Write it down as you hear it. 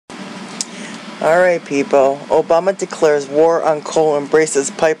Alright, people. Obama declares war on coal and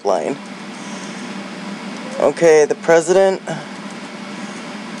embraces pipeline. Okay, the president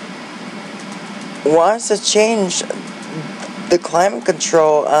wants to change the climate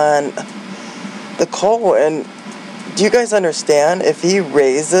control on the coal. And do you guys understand? If he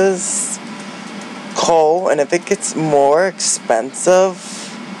raises coal and if it gets more expensive,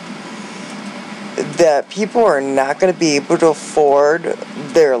 that people are not going to be able to afford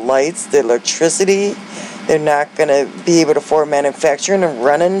their lights, their electricity. They're not going to be able to afford manufacturing and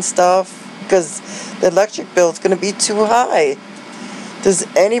running stuff because the electric bill is going to be too high. Does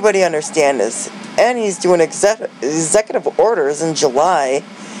anybody understand this? And he's doing executive orders in July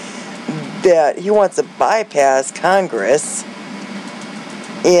that he wants to bypass Congress.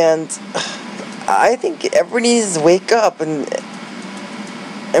 And I think everybody needs to wake up and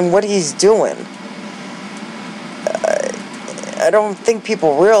what he's doing. I don't think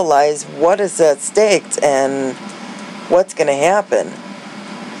people realize what is at stake and what's going to happen.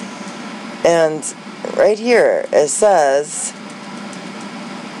 And right here it says,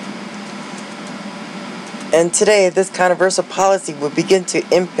 and today this controversial policy will begin to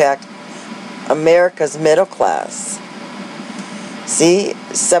impact America's middle class. See,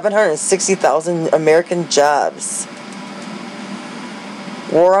 760,000 American jobs.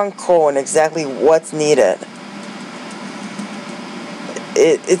 War on coal and exactly what's needed.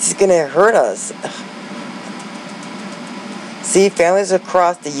 It's going to hurt us. See, families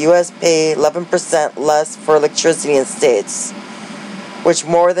across the U.S. pay 11% less for electricity in states, which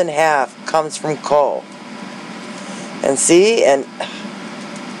more than half comes from coal. And see, and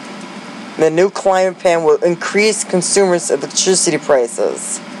the new climate plan will increase consumers' electricity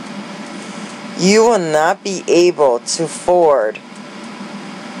prices. You will not be able to afford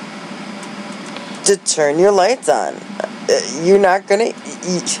to turn your lights on. You're not gonna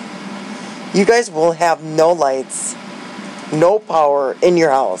eat. You guys will have no lights, no power in your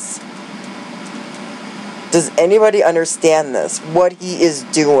house. Does anybody understand this? What he is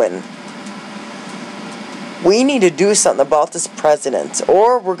doing? We need to do something about this president,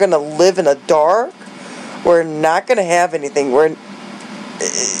 or we're gonna live in the dark. We're not gonna have anything.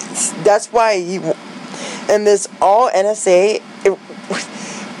 That's why and this all NSA.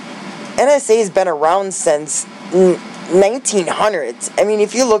 NSA has been around since 1900s. I mean,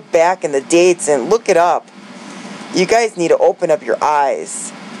 if you look back in the dates and look it up, you guys need to open up your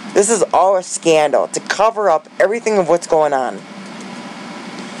eyes. This is all a scandal to cover up everything of what's going on.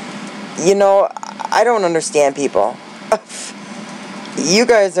 You know, I don't understand people. You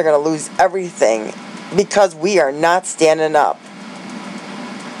guys are going to lose everything because we are not standing up.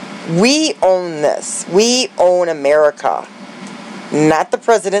 We own this. We own America. Not the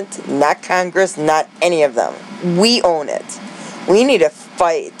president, not Congress, not any of them. We own it. We need to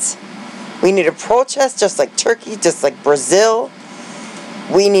fight. We need to protest just like Turkey, just like Brazil.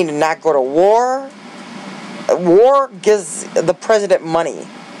 We need to not go to war. War gives the president money.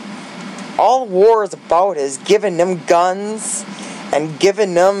 All war is about is giving them guns and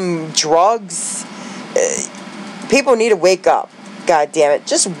giving them drugs. People need to wake up. God damn it.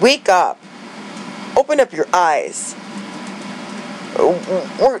 Just wake up. Open up your eyes.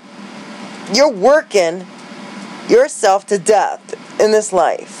 You're working yourself to death in this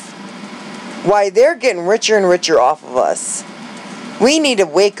life. Why they're getting richer and richer off of us. We need to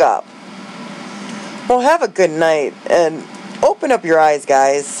wake up. Well, have a good night and open up your eyes,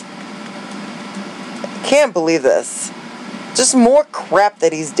 guys. Can't believe this. Just more crap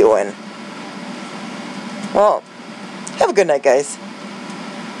that he's doing. Well, have a good night, guys.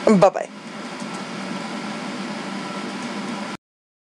 Bye-bye.